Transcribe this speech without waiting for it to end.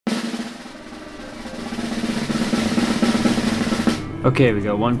Okay, we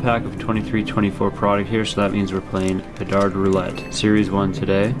got one pack of 23-24 product here, so that means we're playing BEDARD Roulette. Series 1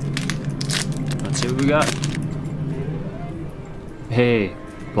 today. Let's see what we got. Hey,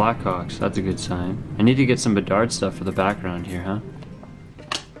 Blackhawks, that's a good sign. I need to get some BEDARD stuff for the background here, huh?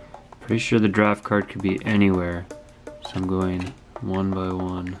 Pretty sure the draft card could be anywhere, so I'm going one by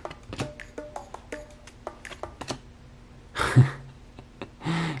one.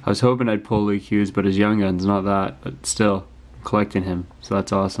 I was hoping I'd pull Hughes, but his young gun's not that, but still. Collecting him, so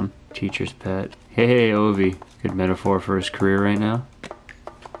that's awesome. Teacher's pet. Hey, Ovi. Good metaphor for his career right now.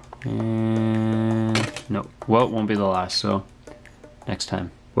 And no. Well, it won't be the last, so next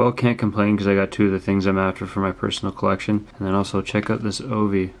time. Well, can't complain because I got two of the things I'm after for my personal collection. And then also check out this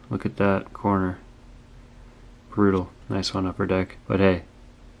Ovi. Look at that corner. Brutal. Nice one, upper deck. But hey,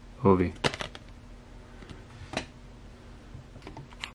 Ovi.